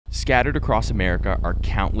Scattered across America are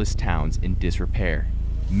countless towns in disrepair,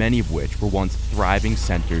 many of which were once thriving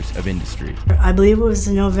centers of industry. I believe it was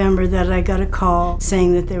in November that I got a call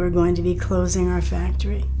saying that they were going to be closing our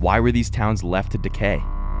factory. Why were these towns left to decay?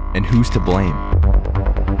 And who's to blame?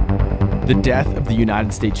 The death of the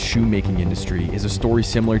United States shoemaking industry is a story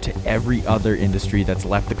similar to every other industry that's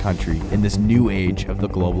left the country in this new age of the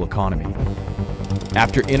global economy.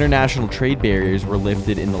 After international trade barriers were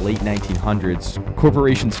lifted in the late 1900s,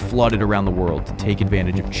 corporations flooded around the world to take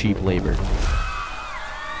advantage of cheap labor.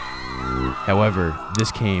 However, this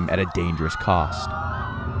came at a dangerous cost.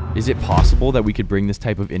 Is it possible that we could bring this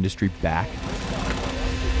type of industry back?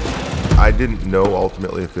 I didn't know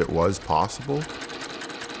ultimately if it was possible,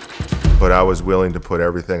 but I was willing to put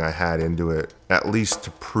everything I had into it, at least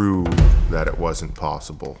to prove that it wasn't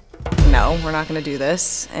possible. No, we're not going to do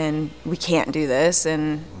this, and we can't do this,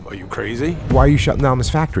 and... Are you crazy? Why are you shutting down this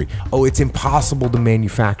factory? Oh, it's impossible to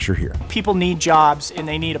manufacture here. People need jobs, and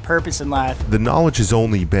they need a purpose in life. The knowledge has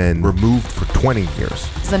only been removed for 20 years.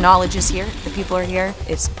 The knowledge is here, the people are here,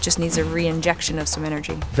 it just needs a re-injection of some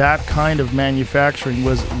energy. That kind of manufacturing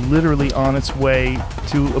was literally on its way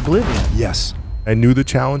to oblivion. Yes. I knew the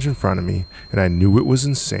challenge in front of me, and I knew it was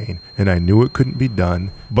insane, and I knew it couldn't be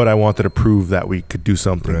done, but I wanted to prove that we could do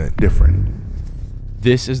something different.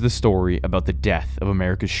 This is the story about the death of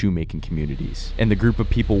America's shoemaking communities and the group of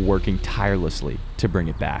people working tirelessly to bring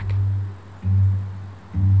it back.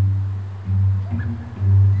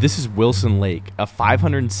 This is Wilson Lake, a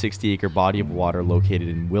 560-acre body of water located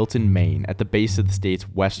in Wilton, Maine, at the base of the state's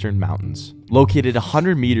western mountains. Located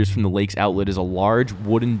 100 meters from the lake's outlet is a large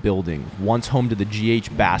wooden building, once home to the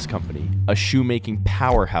G.H. Bass Company, a shoemaking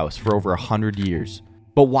powerhouse for over 100 years.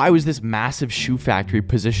 But why was this massive shoe factory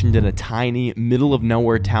positioned in a tiny,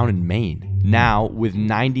 middle-of-nowhere town in Maine? Now, with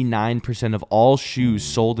 99% of all shoes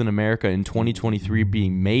sold in America in 2023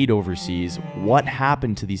 being made overseas, what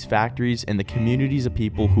happened to these factories and the communities of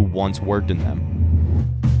people who once worked in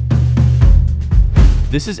them?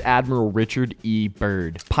 This is Admiral Richard E.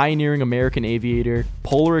 Byrd, pioneering American aviator,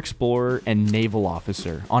 polar explorer, and naval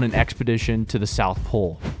officer on an expedition to the South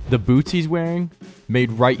Pole. The boots he's wearing?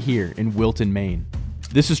 Made right here in Wilton, Maine.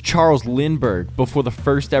 This is Charles Lindbergh before the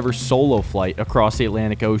first ever solo flight across the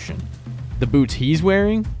Atlantic Ocean. The boots he's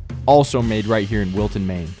wearing? Also made right here in Wilton,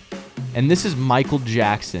 Maine. And this is Michael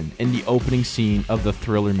Jackson in the opening scene of the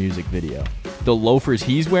Thriller music video. The loafers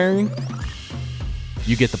he's wearing?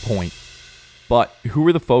 You get the point. But who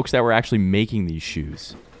were the folks that were actually making these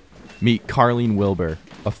shoes? Meet Carleen Wilbur,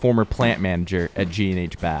 a former plant manager at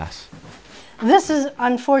G&H Bass. This is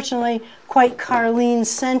unfortunately quite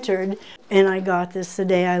Carleen-centered, and I got this the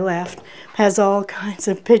day I left. Has all kinds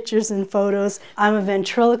of pictures and photos. I'm a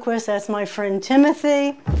ventriloquist, that's my friend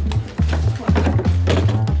Timothy.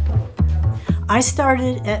 I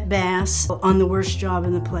started at Bass on the worst job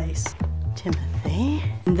in the place. Timothy.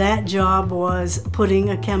 And that job was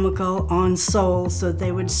putting a chemical on soles so that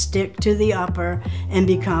they would stick to the upper and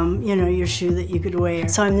become, you know, your shoe that you could wear.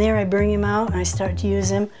 So I'm there, I bring him out, and I start to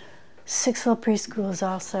use him. 6 little preschoolers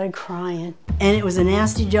all started crying. And it was a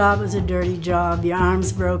nasty job, it was a dirty job, your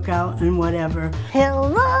arms broke out and whatever.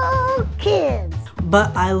 Hello, kids!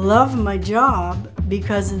 But I love my job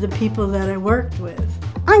because of the people that I worked with.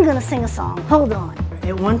 I'm gonna sing a song, hold on.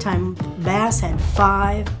 At one time, Bass had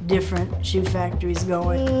 5 different shoe factories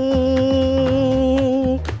going.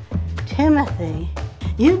 Timothy.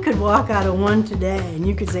 You could walk out of one today and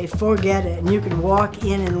you could say, forget it, and you could walk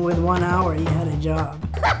in and with 1 hour you had a job.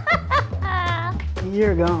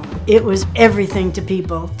 You're gone. It was everything to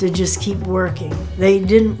people to just keep working. They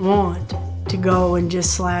didn't want to go and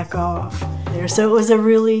just slack off there. So it was a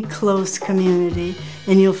really close community,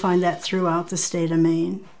 and you'll find that throughout the state of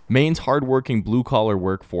Maine. Maine's hardworking blue-collar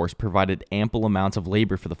workforce provided ample amounts of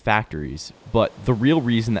labor for the factories, but the real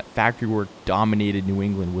reason that factory work dominated New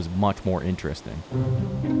England was much more interesting.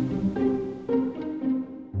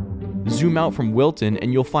 Zoom out from Wilton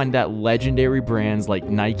and you'll find that legendary brands like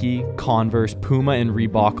Nike, Converse, Puma, and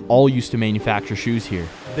Reebok all used to manufacture shoes here.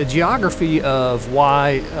 The geography of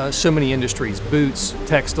why so many industries, boots,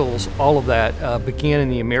 textiles, all of that began in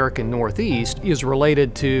the American Northeast is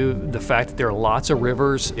related to the fact that there are lots of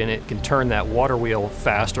rivers and it can turn that water wheel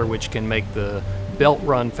faster, which can make the belt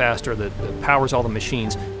run faster, that powers all the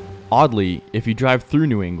machines. Oddly, if you drive through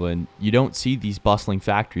New England, you don't see these bustling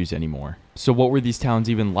factories anymore. So what were these towns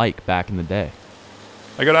even like back in the day?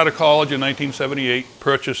 I got out of college in 1978,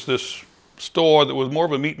 purchased this store that was more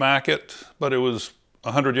of a meat market, but it was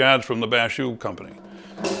 100 yards from the Bass Shoe Company.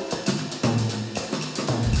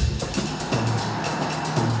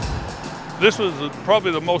 This was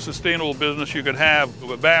probably the most sustainable business you could have,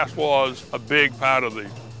 but Bass was a big part of the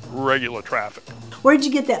regular traffic. Where'd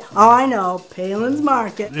you get that? Oh, I know, Palin's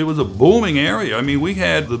Market. It was a booming area. I mean, we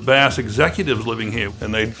had the Bass executives living here,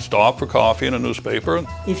 and they'd stop for coffee and a newspaper.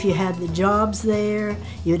 If you had the jobs there,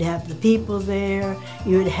 you'd have the people there,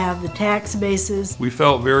 you'd have the tax bases. We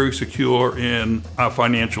felt very secure in our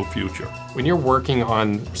financial future. When you're working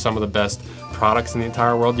on some of the best products in the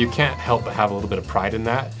entire world, you can't help but have a little bit of pride in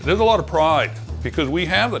that. There's a lot of pride because we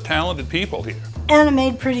have the talented people here. And I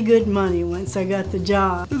made pretty good money once I got the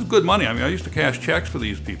job. It was good money. I mean, I used to cash checks for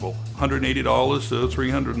these people, $180 to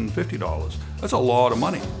 $350. That's a lot of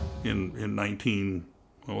money in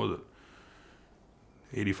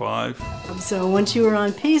 85. So once you were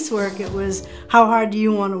on piecework, it was, how hard do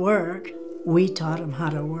you want to work? We taught them how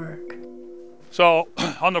to work. So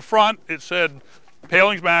on the front, it said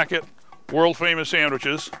Paling's Market, world famous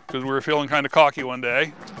sandwiches, because we were feeling kind of cocky one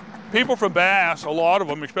day. People from Bass, a lot of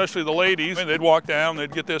them, especially the ladies, they'd walk down,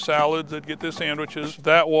 they'd get their salads, they'd get their sandwiches.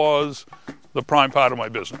 That was the prime part of my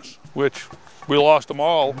business, which we lost them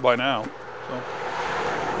all by now. So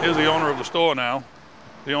here's the owner of the store now,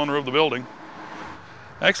 the owner of the building.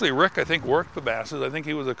 Actually, Rick, I think, worked for Bass's. I think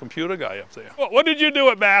he was a computer guy up there. What did you do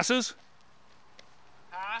at Bass's?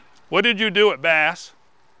 Huh? What did you do at Bass?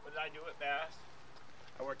 What did I do at Bass?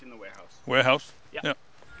 I worked in the warehouse. Warehouse? Yeah.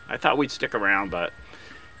 I thought we'd stick around, but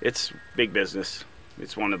it's big business.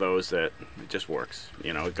 It's one of those that it just works.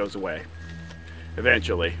 You know, it goes away.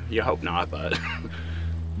 Eventually. You hope not, but...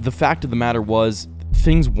 The fact of the matter was,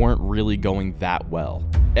 things weren't really going that well.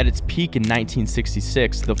 At its peak in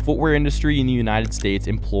 1966, the footwear industry in the United States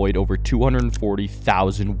employed over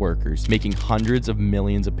 240,000 workers, making hundreds of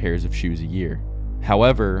millions of pairs of shoes a year.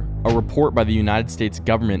 However, a report by the United States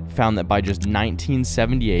government found that by just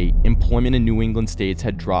 1978, employment in New England states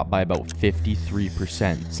had dropped by about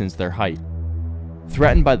 53% since their height.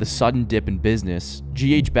 Threatened by the sudden dip in business,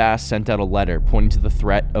 G.H. Bass sent out a letter pointing to the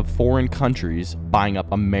threat of foreign countries buying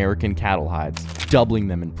up American cattle hides, doubling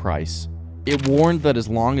them in price. It warned that as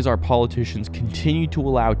long as our politicians continued to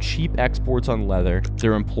allow cheap exports on leather,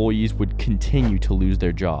 their employees would continue to lose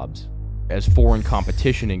their jobs. As foreign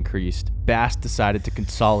competition increased, Bass decided to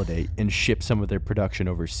consolidate and ship some of their production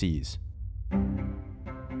overseas.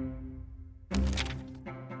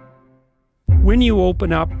 When you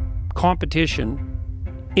open up competition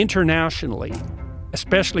internationally,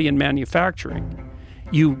 especially in manufacturing,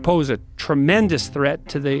 you pose a tremendous threat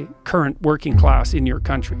to the current working class in your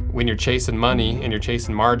country. When you're chasing money and you're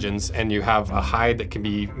chasing margins and you have a hide that can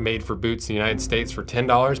be made for boots in the United States for $10,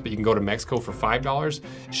 but you can go to Mexico for $5,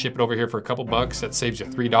 ship it over here for a couple bucks, that saves you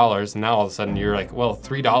 $3, and now all of a sudden you're like, well,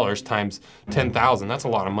 $3 times 10,000, that's a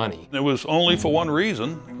lot of money. It was only for one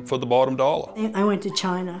reason, for the bottom dollar. I went to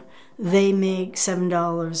China. They make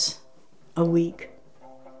 $7 a week.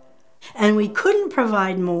 And we couldn't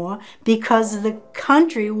provide more because the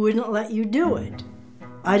country wouldn't let you do it.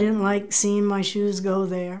 I didn't like seeing my shoes go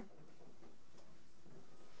there.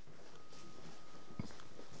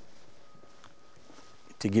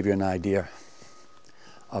 To give you an idea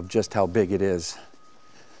of just how big it is,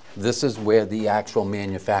 this is where the actual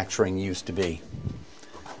manufacturing used to be.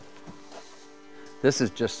 This is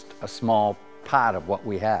just a small part of what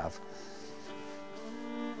we have.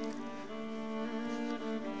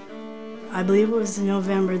 I believe it was in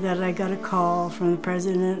November that I got a call from the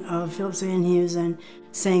president of Phillips Van Heusen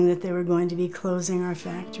saying that they were going to be closing our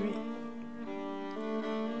factory.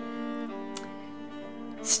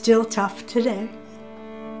 Still tough today.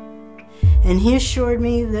 And he assured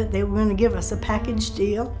me that they were going to give us a package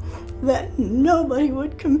deal that nobody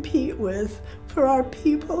would compete with for our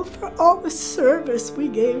people, for all the service we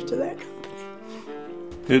gave to that company.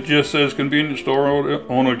 It just says convenience store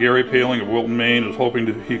owner Gary Paling of Wilton, Maine is hoping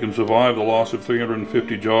that he can survive the loss of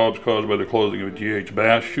 350 jobs caused by the closing of a G.H.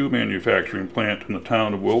 Bass shoe manufacturing plant in the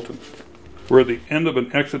town of Wilton. We're at the end of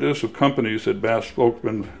an exodus of companies, said Bass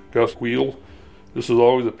spokesman Gus Wheel. This is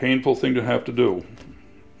always a painful thing to have to do.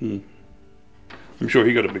 I'm sure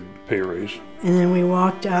he got a big pay raise. And then we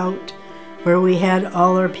walked out where we had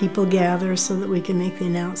all our people gather so that we could make the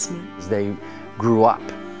announcement. They grew up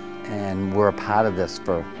and were a part of this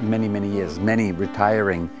for many, many years, many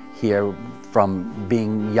retiring here from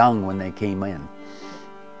being young when they came in.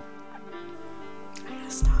 I gotta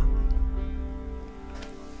stop.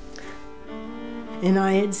 And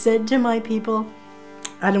I had said to my people,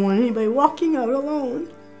 I don't want anybody walking out alone.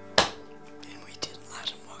 And we didn't let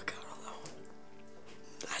them walk out alone.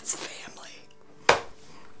 That's family.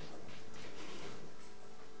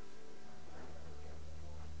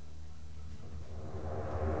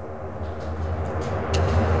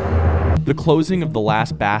 The closing of the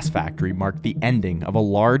last Bass factory marked the ending of a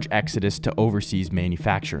large exodus to overseas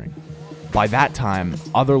manufacturing. By that time,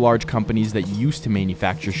 other large companies that used to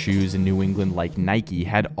manufacture shoes in New England like Nike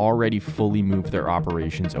had already fully moved their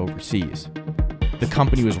operations overseas. The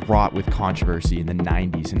company was wrought with controversy in the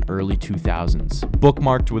 90s and early 2000s,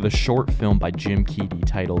 bookmarked with a short film by Jim Keedy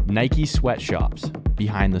titled Nike Sweatshops,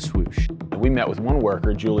 Behind the Swoosh. We met with one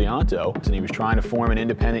worker, Giulianto, and he was trying to form an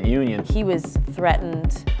independent union. He was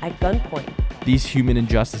threatened at gunpoint. These human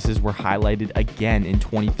injustices were highlighted again in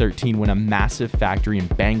 2013 when a massive factory in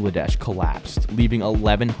Bangladesh collapsed, leaving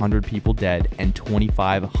 1,100 people dead and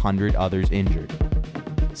 2,500 others injured.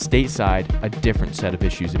 Stateside, a different set of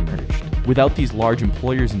issues emerged. Without these large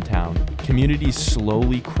employers in town, communities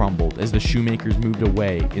slowly crumbled as the shoemakers moved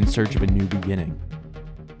away in search of a new beginning.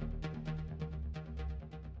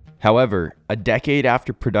 However, a decade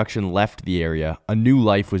after production left the area, a new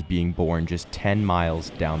life was being born just 10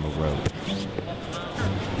 miles down the road.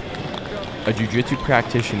 A jiu-jitsu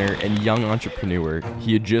practitioner and young entrepreneur,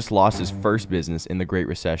 he had just lost his first business in the Great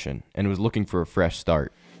Recession and was looking for a fresh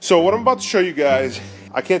start. So what I'm about to show you guys,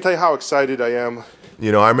 I can't tell you how excited I am.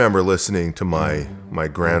 You know, I remember listening to my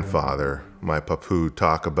grandfather, my papu,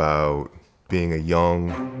 talk about being a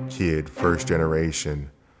young kid, first generation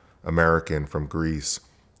American from Greece,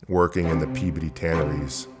 working in the Peabody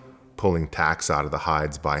tanneries, pulling tacks out of the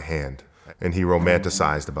hides by hand. And he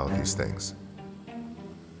romanticized about these things.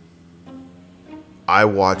 I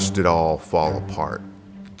watched it all fall apart,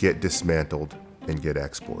 get dismantled, and get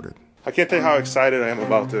exported. I can't tell you how excited I am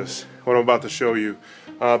about this, what I'm about to show you,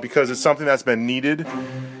 because it's something that's been needed.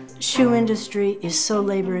 Shoe industry is so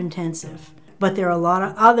labor intensive, but there are a lot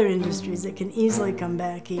of other industries that can easily come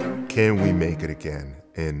back here. Can we make it again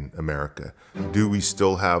in America? Do we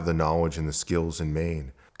still have the knowledge and the skills in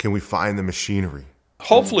Maine? Can we find the machinery?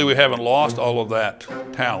 Hopefully we haven't lost all of that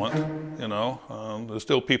talent, you know. There's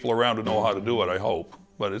still people around who know how to do it, I hope,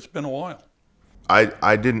 but it's been a while.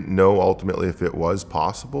 I didn't know ultimately if it was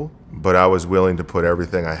possible, but I was willing to put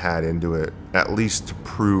everything I had into it, at least to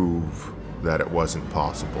prove that it wasn't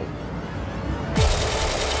possible.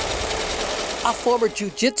 A former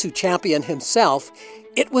jiu-jitsu champion himself,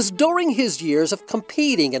 it was during his years of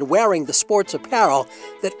competing and wearing the sports apparel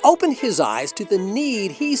that opened his eyes to the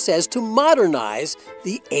need, he says, to modernize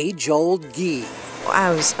the age-old gi.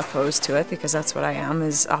 I was opposed to it because that's what I am,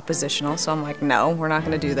 is oppositional. So I'm like, no, we're not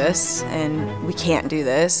going to do this, and we can't do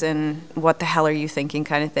this, and what the hell are you thinking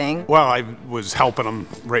kind of thing. Well, I was helping him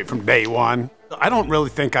right from day one. I don't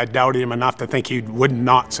really think I doubted him enough to think he would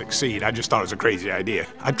not succeed. I just thought it was a crazy idea.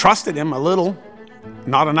 I trusted him a little.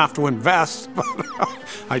 Not enough to invest, but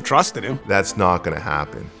I trusted him. That's not going to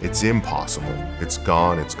happen. It's impossible. It's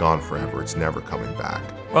gone forever. It's never coming back.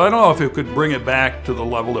 Well, I don't know if it could bring it back to the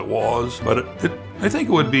level it was, but I think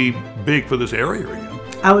it would be big for this area again.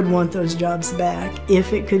 I would want those jobs back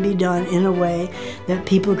if it could be done in a way that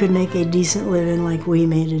people could make a decent living like we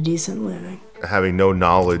made a decent living. Having no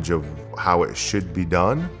knowledge of how it should be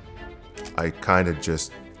done, I kind of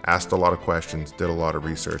just asked a lot of questions, did a lot of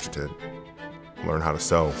research to learn how to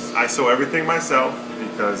sew. I sew everything myself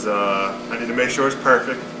because I need to make sure it's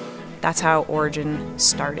perfect. That's how Origin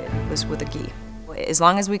started, was with a gi. As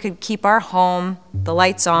long as we could keep our home, the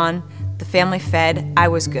lights on, the family fed, I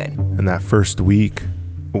was good. And that first week,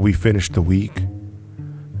 we finished the week,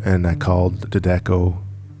 and I called Dedeco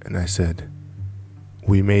and I said,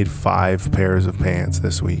 we made 5 pairs of pants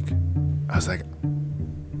this week. I was like,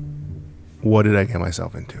 what did I get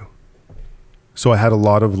myself into? So I had a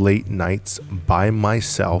lot of late nights by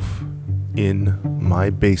myself in my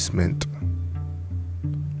basement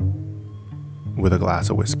with a glass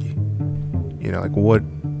of whiskey. You know, like, what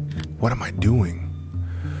am I doing?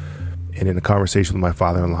 And in a conversation with my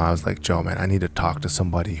father-in-law, I was like, Joe, man, I need to talk to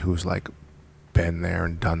somebody who's like been there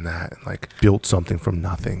and done that and like built something from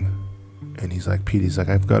nothing. And he's like, Pete, he's like,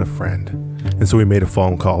 I've got a friend. And so we made a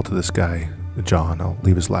phone call to this guy, John. I'll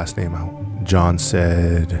leave his last name out. John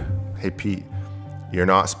said, hey, Pete, you're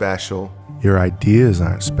not special. Your ideas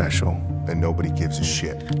aren't special. And nobody gives a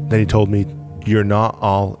shit. Then he told me, you're not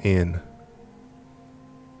all in.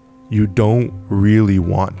 You don't really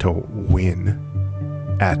want to win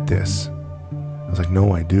at this. I was like,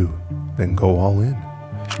 no, I do. Then go all in.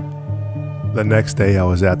 The next day I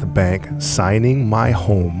was at the bank signing my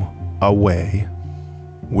home away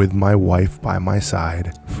with my wife by my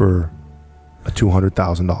side for a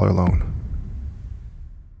 $200,000 loan.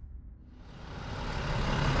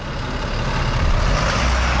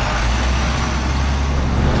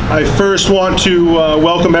 I first want to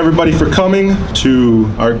welcome everybody for coming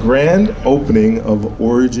to our grand opening of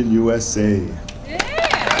Origin USA.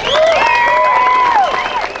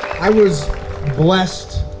 I was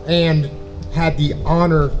blessed and had the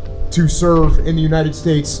honor to serve in the United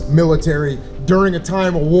States military during a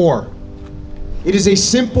time of war. It is a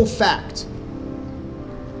simple fact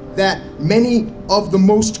that many of the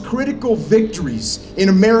most critical victories in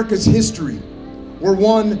America's history were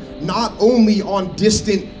won not only on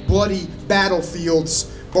distant, bloody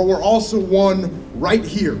battlefields, but were also won right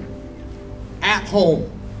here, at home,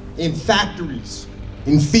 in factories,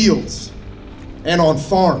 in fields, and on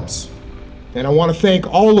farms. And I want to thank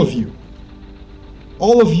all of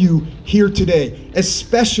you here today,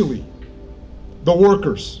 especially the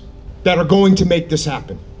workers that are going to make this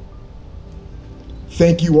happen.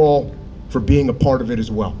 Thank you all for being a part of it as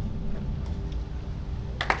well.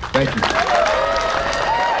 Thank you.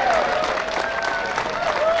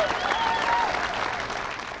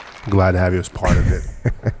 Glad to have you as part of it.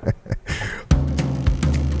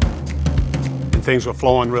 And things were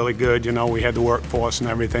flowing really good, you know, we had the workforce and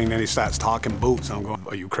everything. Then he starts talking boots. I'm going,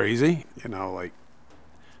 are you crazy? You know, like,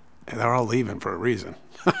 they're all leaving for a reason.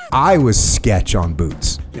 I was sketch on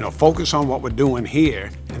boots. You know, focus on what we're doing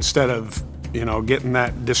here instead of, you know, getting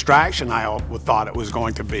that distraction I thought it was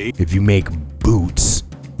going to be. If you make boots,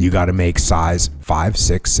 you got to make size 5,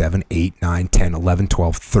 6, 7, 8, 9, 10, 11,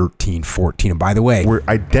 12, 13, 14. And by the way, we're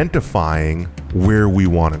identifying where we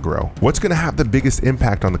want to grow. What's going to have the biggest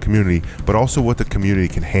impact on the community, but also what the community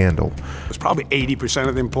can handle. There's probably 80%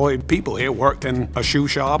 of the employed people here worked in a shoe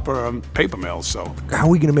shop or a paper mill, so. How are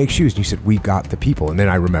we going to make shoes? And you said, we got the people. And then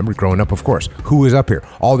I remembered growing up, of course, who was up here?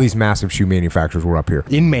 All these massive shoe manufacturers were up here.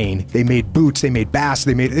 In Maine, they made boots, they made Bass,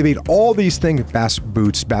 they made all these things. Bass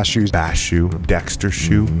boots, Bass shoes. Bass shoe, Dexter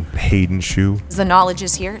shoe, Hayden shoe. The knowledge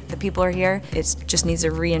is here, the people are here, it just needs a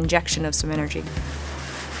re-injection of some energy.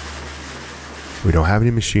 We don't have any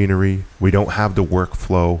machinery. We don't have the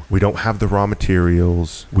workflow. We don't have the raw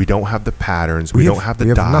materials. We don't have the patterns. We don't have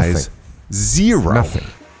the dyes. Nothing. Zero. Nothing.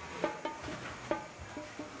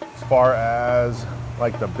 As far as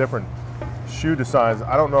like the different shoe designs,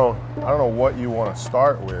 I don't know what you want to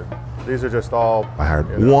start with. These are just all. I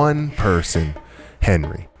hired one person,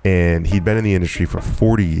 Henry, and he'd been in the industry for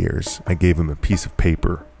 40 years. I gave him a piece of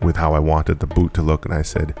paper with how I wanted the boot to look, and I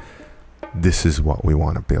said, this is what we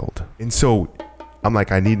want to build. And so I'm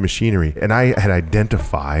like, I need machinery. And I had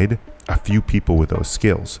identified a few people with those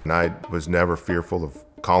skills. And I was never fearful of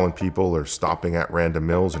calling people or stopping at random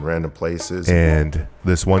mills and random places. And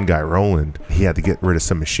this one guy, Roland, he had to get rid of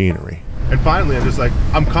some machinery. And finally, I'm just like,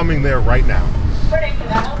 I'm coming there right now.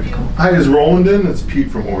 Cool. Hi, is Roland in? It's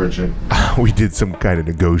Pete from Origin. We did some kind of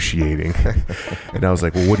negotiating. And I was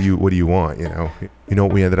like, well, what do you want? You know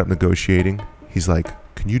what we ended up negotiating? He's like,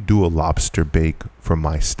 can you do a lobster bake for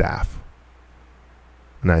my staff?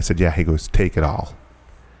 And I said, yeah. He goes, take it all.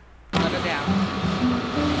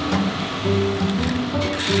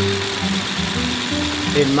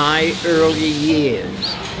 In my early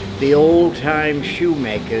years, the old-time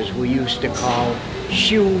shoemakers we used to call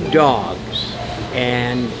shoe dogs.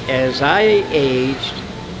 And as I aged,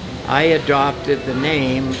 I adopted the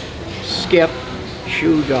name Skip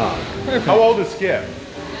Shoe Dog. How old is Skip?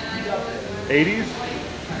 80s?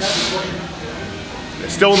 They're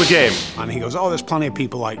still in the game. And he goes, oh, there's plenty of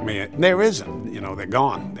people like me. There isn't. You know, they're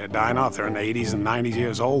gone. They're dying off. They're in the 80s and 90s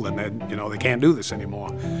years old, and they can't do this anymore.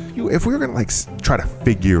 If we were gonna like try to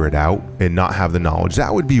figure it out and not have the knowledge,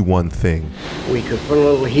 that would be one thing. We could put a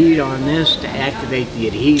little heat on this to activate the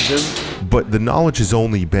adhesive. But the knowledge has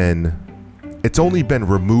only been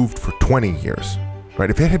removed for 20 years, right?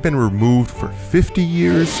 If it had been removed for 50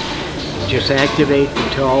 years. Just activate the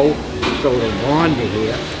toe so it'll bond to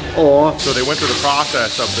here. Or so they went through the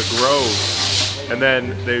process of the growth, and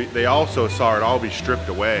then they also saw it all be stripped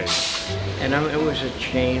away. And it was a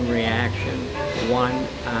chain reaction, one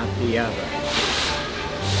after the other,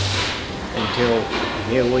 until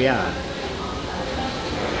here we are.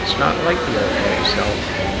 It's not like the old days, so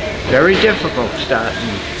very difficult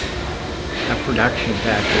starting a production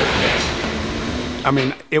factory. I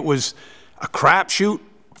mean, it was a crapshoot.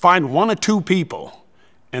 Find one or two people.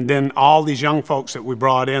 And then all these young folks that we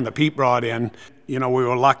brought in, that Pete brought in, we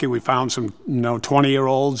were lucky we found some,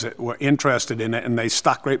 20-year-olds that were interested in it, and they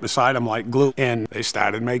stuck right beside them like glue, and they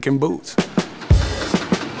started making boots.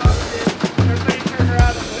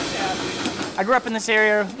 I grew up in this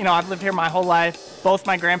area, I've lived here my whole life. Both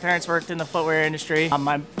my grandparents worked in the footwear industry.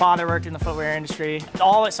 My father worked in the footwear industry,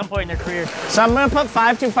 all at some point in their career. So I'm gonna put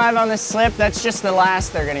 525 on this slip. That's just the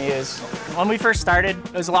last they're gonna use. When we first started,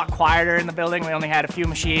 it was a lot quieter in the building. We only had a few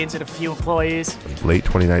machines and a few employees. Late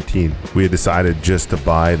 2019, we had decided just to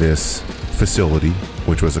buy this facility,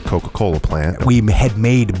 which was a Coca-Cola plant. We had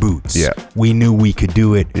made boots. Yeah. We knew we could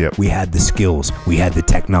do it. Yep. We had the skills. We had the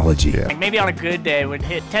technology. Like maybe on a good day, we'd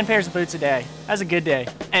hit 10 pairs of boots a day. That's a good day.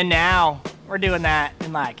 And now we're doing that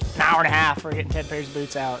in like an hour and a half. We're getting 10 pairs of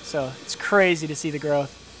boots out. So it's crazy to see the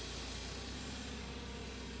growth.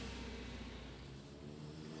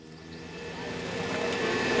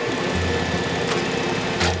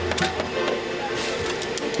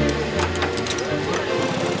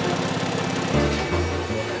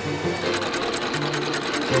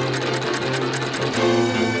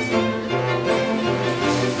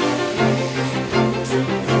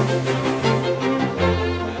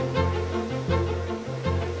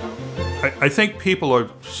 I think people are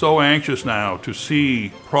so anxious now to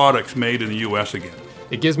see products made in the U.S. again.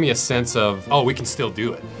 It gives me a sense of, oh, we can still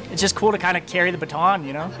do it. It's just cool to kind of carry the baton,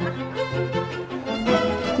 you know?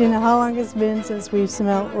 Do you know how long it's been since we've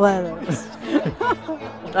smelled leathers?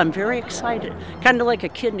 I'm very excited, kind of like a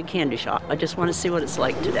kid in a candy shop. I just want to see what it's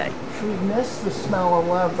like today. We miss the smell of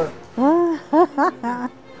leather.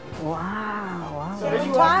 Wow. So did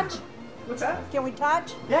you touch? What's that? Can we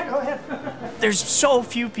touch? Yeah, go ahead. There's so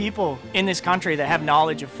few people in this country that have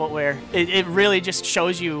knowledge of footwear. It really just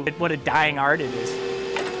shows you what a dying art it is.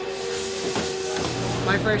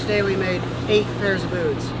 My first day we made 8 pairs of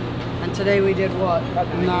boots. And today we did what?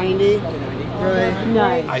 90? Right.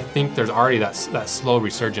 Nice. I think there's already that slow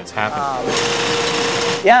resurgence happening.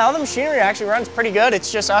 Yeah, all the machinery actually runs pretty good.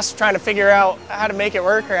 It's just us trying to figure out how to make it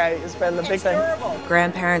work right has been the big thing.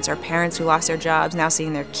 Grandparents or parents who lost their jobs now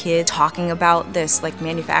seeing their kids talking about this, like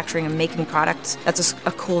manufacturing and making products, that's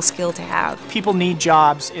a cool skill to have. People need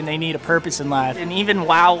jobs and they need a purpose in life. And even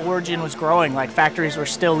while Origin was growing, like factories were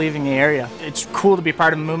still leaving the area. It's cool to be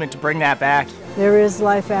part of a movement to bring that back. There is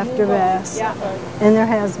life after Bass, and there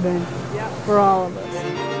has been for all of us.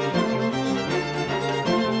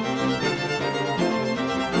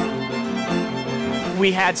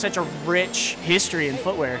 We had such a rich history in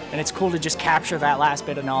footwear, and it's cool to just capture that last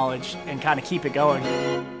bit of knowledge and kind of keep it going.